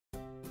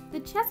The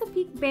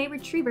Chesapeake Bay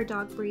Retriever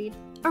dog breed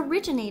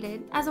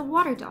originated as a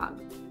water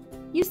dog,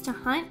 used to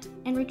hunt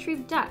and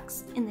retrieve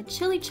ducks in the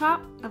chilly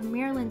chop of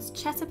Maryland's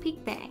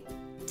Chesapeake Bay.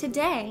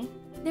 Today,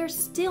 they're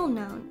still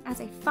known as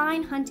a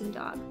fine hunting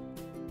dog,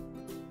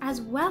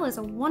 as well as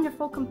a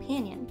wonderful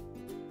companion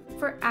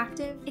for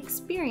active,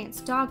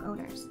 experienced dog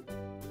owners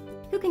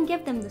who can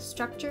give them the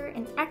structure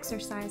and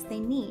exercise they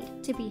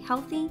need to be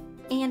healthy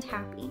and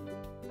happy.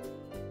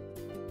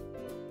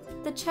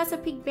 The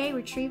Chesapeake Bay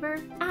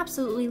Retriever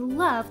absolutely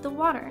love the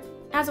water.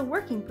 As a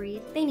working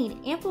breed, they need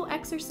ample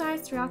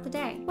exercise throughout the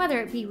day, whether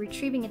it be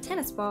retrieving a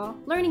tennis ball,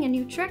 learning a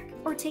new trick,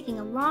 or taking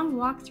a long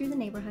walk through the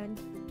neighborhood.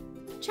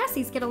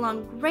 Chessies get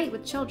along great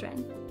with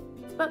children,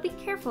 but be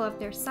careful of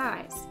their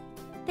size.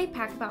 They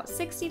pack about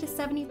 60 to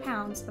 70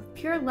 pounds of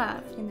pure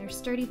love in their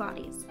sturdy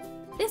bodies.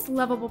 This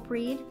lovable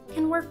breed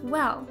can work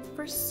well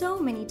for so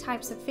many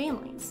types of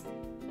families.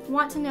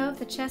 Want to know if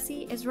the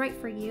Chessie is right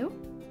for you?